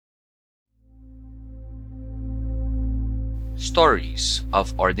Stories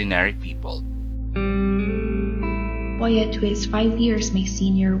of Ordinary People. Wyatt, who is 5 years my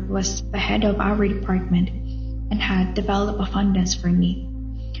senior, was the head of our department and had developed a fondness for me.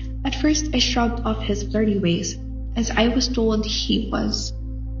 At first, I shrugged off his flirty ways, as I was told he was,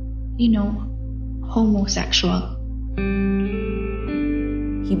 homosexual.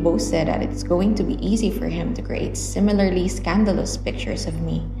 He boasted that it's going to be easy for him to create similarly scandalous pictures of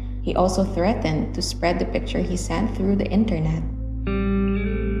me. He also threatened to spread the picture he sent through the internet.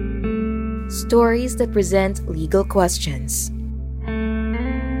 Stories that present legal questions.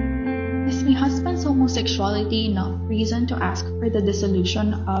 Is my husband's homosexuality enough reason to ask for the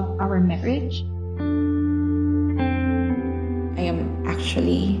dissolution of our marriage? I am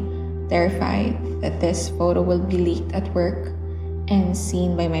actually terrified that this photo will be leaked at work and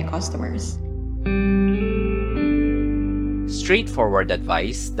seen by my customers. Straightforward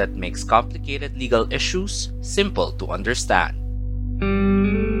advice that makes complicated legal issues simple to understand.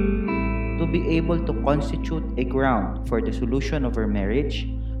 To be able to constitute a ground for the dissolution of her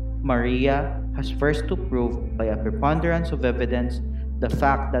marriage, Maria has first to prove by a preponderance of evidence the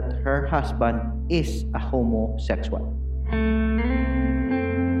fact that her husband is a homosexual.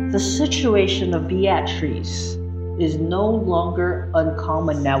 The situation of Beatrice is no longer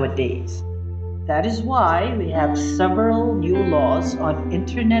uncommon nowadays. That is why we have several new laws on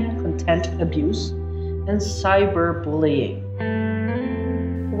internet content abuse and cyberbullying.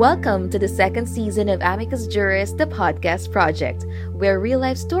 Welcome to the second season of Amicus Juris, the podcast project, where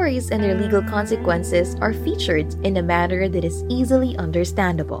real-life stories and their legal consequences are featured in a manner that is easily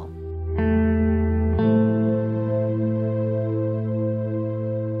understandable.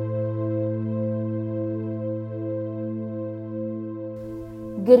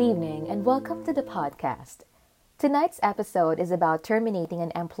 Good evening and welcome to the podcast. Tonight's episode is about terminating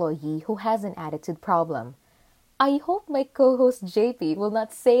an employee who has an attitude problem. I hope my co-host JP will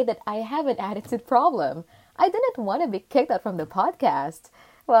not say that I have an attitude problem. I didn't want to be kicked out from the podcast.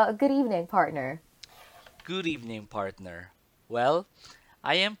 Well, good evening, partner. Good evening, partner. Well,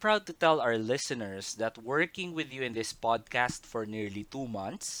 I am proud to tell our listeners that working with you in this podcast for nearly 2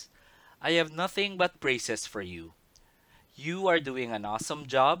 months, I have nothing but praises for you. You are doing an awesome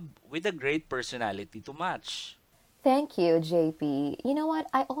job with a great personality to match. Thank you, JP. You know what?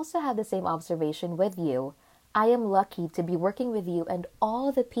 I also have the same observation with you. I am lucky to be working with you and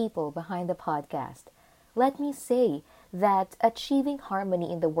all the people behind the podcast. Let me say that achieving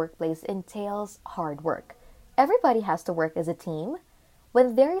harmony in the workplace entails hard work. Everybody has to work as a team.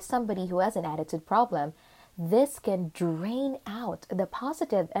 When there is somebody who has an attitude problem, this can drain out the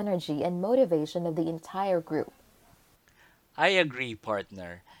positive energy and motivation of the entire group. I agree,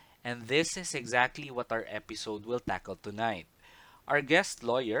 partner. And this is exactly what our episode will tackle tonight. Our guest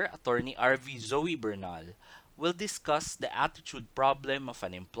lawyer, attorney RV Zoe Bernal, will discuss the attitude problem of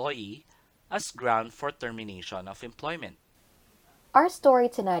an employee as ground for termination of employment. Our story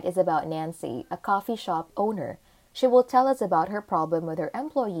tonight is about Nancy, a coffee shop owner. She will tell us about her problem with her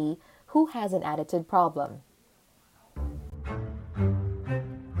employee who has an attitude problem.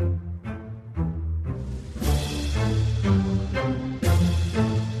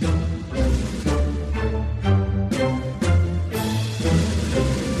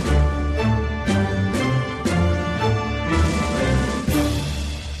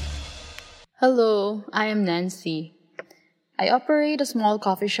 Hello, I am Nancy. I operate a small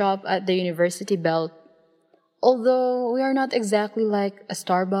coffee shop at the University Belt. Although we are not exactly like a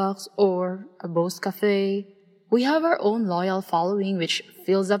Starbucks or a Bose Cafe, we have our own loyal following which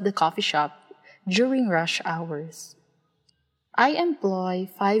fills up the coffee shop during rush hours. I employ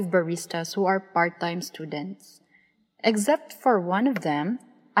 5 baristas who are part-time students. Except for one of them,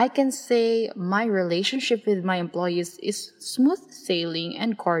 I can say my relationship with my employees is smooth sailing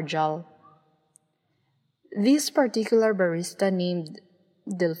and cordial. This particular barista named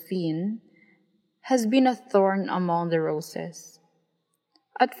Delphine has been a thorn among the roses.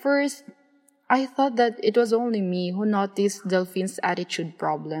 At first, I thought that it was only me who noticed Delphine's attitude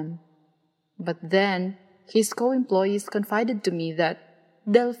problem. But then, his co-employees confided to me that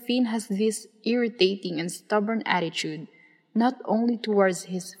Delphine has this irritating and stubborn attitude, not only towards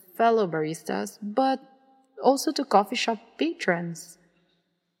his fellow baristas, but also to coffee shop patrons.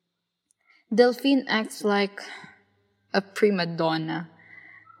 Delphine acts like a prima donna.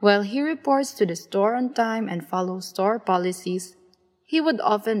 While he reports to the store on time and follows store policies, he would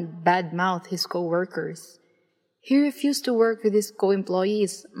often badmouth his co-workers. He refused to work with his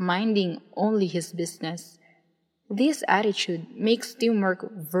co-employees, minding only his business. This attitude makes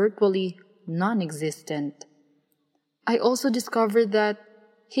teamwork virtually non-existent. I also discovered that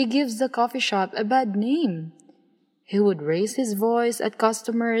he gives the coffee shop a bad name. He would raise his voice at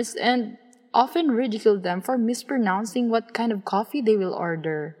customers and often ridicule them for mispronouncing what kind of coffee they will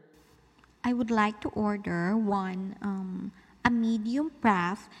order. I would like to order a medium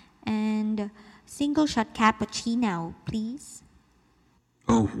craft and single shot cappuccino, please.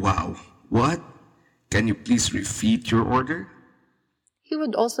 Oh, wow. What? Can you please repeat your order? He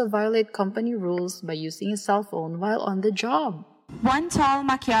would also violate company rules by using his cell phone while on the job. One tall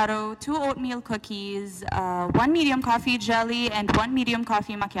macchiato, two oatmeal cookies, one medium coffee jelly, and one medium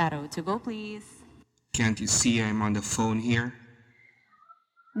coffee macchiato. To go, please. Can't you see I'm on the phone here?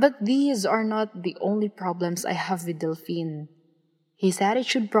 But these are not the only problems I have with Delphine. His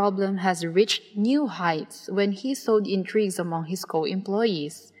attitude problem has reached new heights when he sowed intrigues among his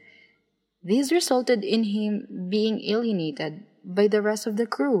co-employees. This resulted in him being alienated by the rest of the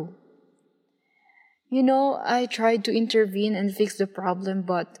crew. I tried to intervene and fix the problem,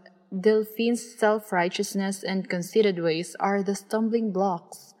 but Delphine's self-righteousness and conceited ways are the stumbling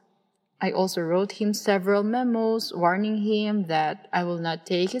blocks. I also wrote him several memos warning him that I will not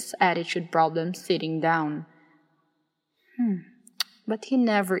take his attitude problem sitting down. But he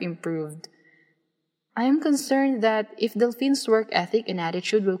never improved. I am concerned that if Delphine's work ethic and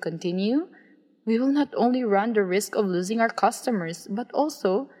attitude will continue, we will not only run the risk of losing our customers, but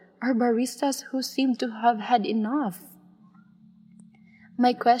also our baristas who seem to have had enough.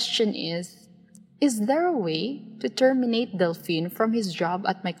 My question is there a way to terminate Delphine from his job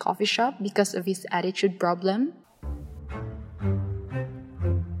at my coffee shop because of his attitude problem?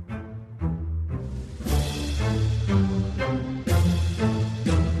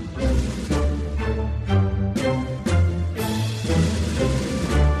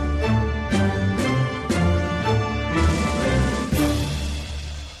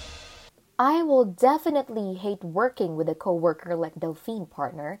 I will definitely hate working with a coworker like Delphine,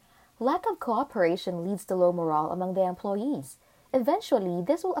 partner. Lack of cooperation leads to low morale among the employees. Eventually,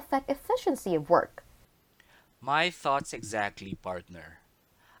 this will affect efficiency of work. My thoughts exactly, partner.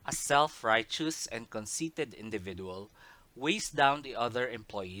 A self-righteous and conceited individual weighs down the other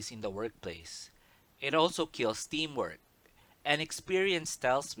employees in the workplace. It also kills teamwork, and experience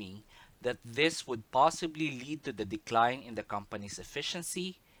tells me that this would possibly lead to the decline in the company's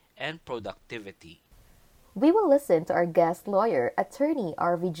efficiency and productivity. We will listen to our guest lawyer, attorney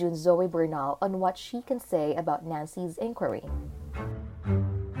RV June Zoe Bernal, on what she can say about Nancy's inquiry.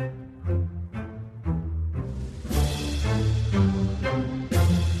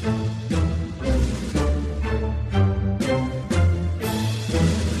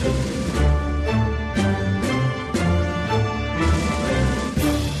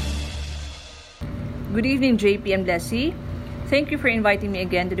 Good evening, JP and Leslie. Thank you for inviting me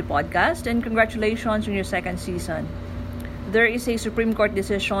again to the podcast, and congratulations on your second season. There is a Supreme Court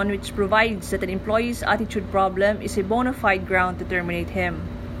decision which provides that an employee's attitude problem is a bona fide ground to terminate him.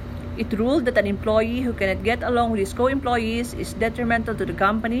 It ruled that an employee who cannot get along with his co-employees is detrimental to the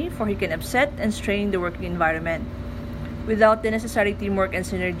company, for he can upset and strain the working environment. Without the necessary teamwork and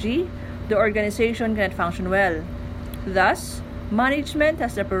synergy, the organization cannot function well. Thus, management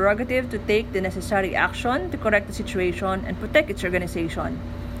has the prerogative to take the necessary action to correct the situation and protect its organization.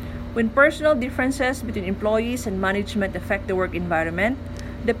 When personal differences between employees and management affect the work environment,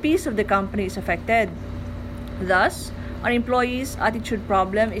 the peace of the company is affected. Thus, an employee's attitude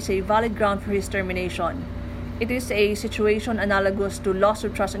problem is a valid ground for his termination. It is a situation analogous to loss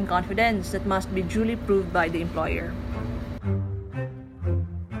of trust and confidence that must be duly proved by the employer.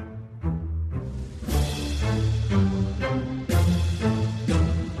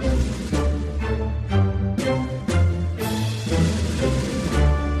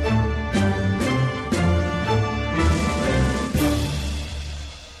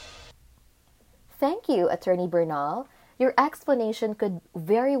 Thank you, Attorney Bernal. Your explanation could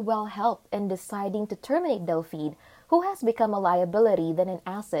very well help in deciding to terminate Delphine, who has become a liability than an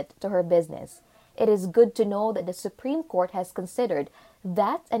asset to her business. It is good to know that the Supreme Court has considered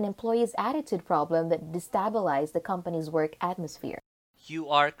that an employee's attitude problem that destabilized the company's work atmosphere. You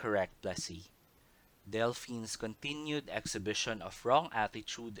are correct, Blessy. Delphine's continued exhibition of wrong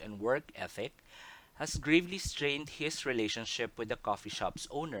attitude and work ethic has gravely strained his relationship with the coffee shop's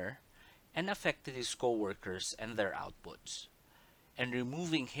owner and affected his co-workers and their outputs. And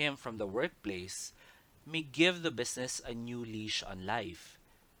removing him from the workplace may give the business a new leash on life,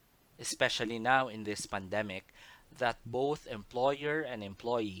 especially now in this pandemic that both employer and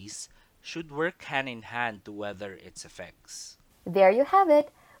employees should work hand in hand to weather its effects. There you have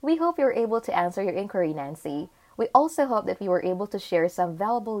it. We hope you were able to answer your inquiry, Nancy. We also hope that we were able to share some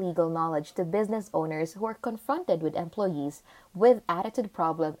valuable legal knowledge to business owners who are confronted with employees with attitude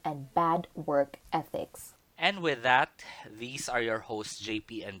problem and bad work ethics. And with that, these are your hosts,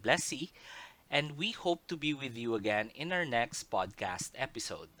 JP and Blessy, and we hope to be with you again in our next podcast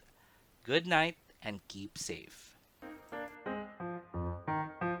episode. Good night and keep safe.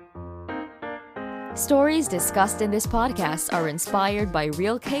 Stories discussed in this podcast are inspired by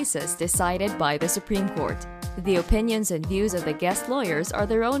real cases decided by the Supreme Court. The opinions and views of the guest lawyers are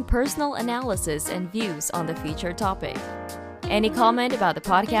their own personal analysis and views on the featured topic. Any comment about the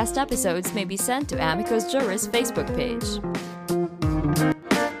podcast episodes may be sent to Amicus Juris Facebook page.